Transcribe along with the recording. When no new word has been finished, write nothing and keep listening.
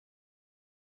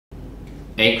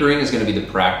Anchoring is going to be the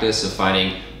practice of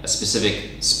finding a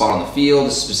specific spot on the field,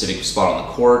 a specific spot on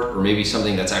the court, or maybe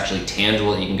something that's actually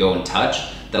tangible that you can go and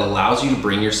touch that allows you to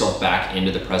bring yourself back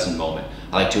into the present moment.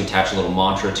 I like to attach a little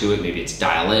mantra to it. Maybe it's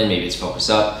dial in, maybe it's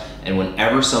focus up. And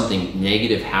whenever something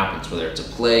negative happens, whether it's a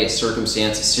play, a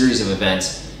circumstance, a series of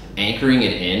events, anchoring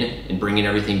it in and bringing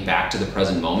everything back to the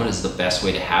present moment is the best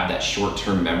way to have that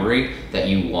short-term memory that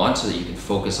you want so that you can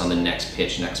focus on the next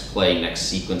pitch, next play, next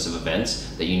sequence of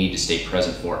events that you need to stay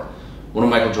present for. One of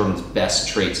Michael Jordan's best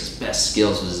traits, his best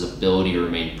skills, was his ability to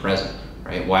remain present,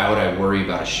 right? Why would I worry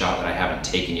about a shot that I haven't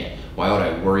taken yet? Why would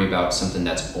I worry about something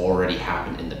that's already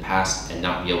happened in the past and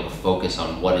not be able to focus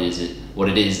on what it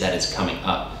is that is coming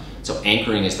up? So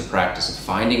anchoring is the practice of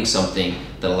finding something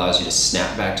that allows you to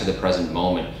snap back to the present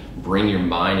moment, bring your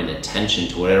mind and attention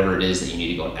to whatever it is that you need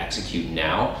to go and execute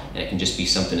now. And it can just be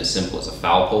something as simple as a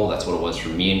foul pole. That's what it was for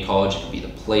me in college. It could be the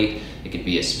plate. It could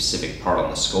be a specific part on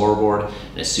the scoreboard.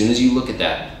 And as soon as you look at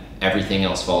that, everything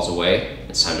else falls away.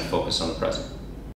 It's time to focus on the present.